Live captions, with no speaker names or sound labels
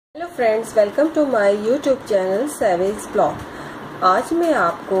Hello friends, welcome to my YouTube channel सेवीज blog. आज मैं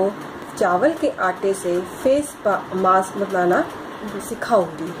आपको चावल के आटे से फेस मास्क बनाना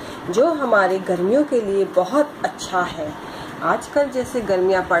सिखाऊंगी जो हमारे गर्मियों के लिए बहुत अच्छा है। आजकल जैसे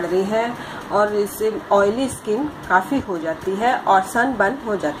गर्मियां पड़ रही हैं और इससे ऑयली स्किन काफ़ी हो जाती है और सनबर्न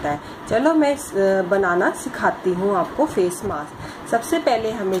हो जाता है। चलो मैं बनाना सिखाती हूँ आपको फेस मास्क। सबसे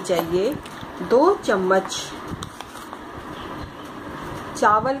पहले हमें चाहिए 2 चम्मच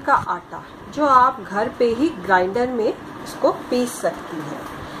चावल का आटा, जो आप घर पे ही ग्राइंडर में इसको पीस सकती हैं,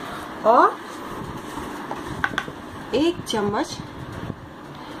 और 1 चम्मच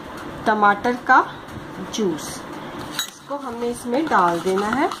टमाटर का जूस। इसको हमने इसमें डाल देना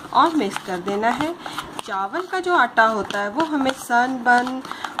है और मिक्स कर देना है। चावल का जो आटा होता है वो हमें सनबर्न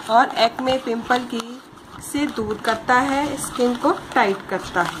और एक्ने पिंपल से दूर करता है, स्किन को टाइट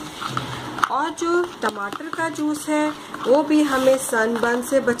करता है। और जो टमाटर का जूस है वो भी हमें सनबर्न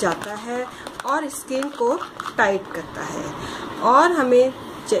से बचाता है और स्किन को टाइट करता है। और हमें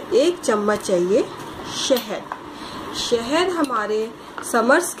 1 चम्मच चाहिए शहद। शहद हमारे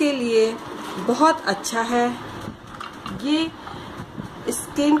समर्स के लिए बहुत अच्छा है। ये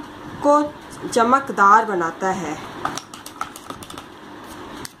स्किन को चमकदार बनाता है।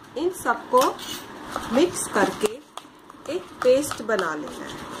 इन सबको मिक्स करके एक पेस्ट बना लेना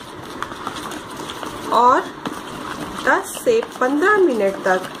है और 10 से 15 मिनट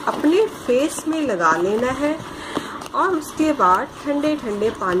तक अपने फेस में लगा लेना है। और उसके बाद ठंडे ठंडे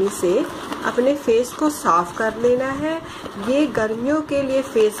पानी से अपने फेस को साफ कर लेना है। ये गर्मियों के लिए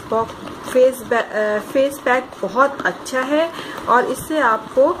फेस पैक बहुत अच्छा है और इससे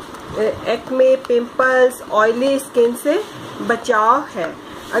आपको एक्ने, पिंपल्स, ऑयली स्किन से बचाव है।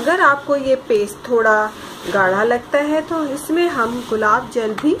 अगर आपको ये पेस्ट थोड़ा गाढ़ा लगता है तो इसमें हम गुलाब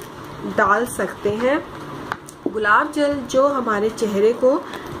जल भी डाल सकते हैं। गुलाब जल जो हमारे चेहरे को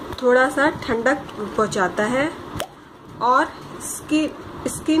थोड़ा सा ठंडक पहुंचाता है और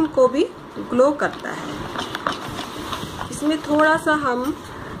स्किन को भी ग्लो करता है। इसमें थोड़ा सा हम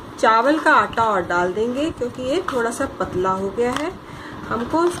चावल का आटा और डाल देंगे क्योंकि ये थोड़ा सा पतला हो गया है।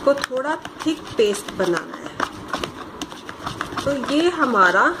 हमको इसको थोड़ा थिक पेस्ट बनाना है। तो ये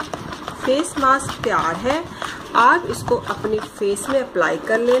हमारा फेस मास्क तैयार है। आप इसको अपने फेस में अप्लाई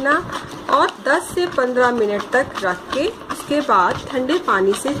कर लेना और 10 से 15 मिनट तक रख के उसके बाद ठंडे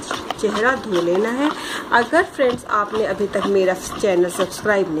पानी से चेहरा धो लेना है। अगर फ्रेंड्स आपने अभी तक मेरा चैनल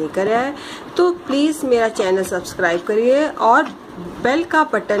सब्सक्राइब नहीं करा है तो प्लीज़ मेरा चैनल सब्सक्राइब करिए और बेल का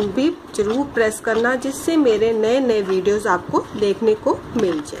बटन भी जरूर प्रेस करना, जिससे मेरे नए नए वीडियोस आपको देखने को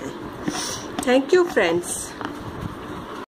मिल जाए। Thank you friends.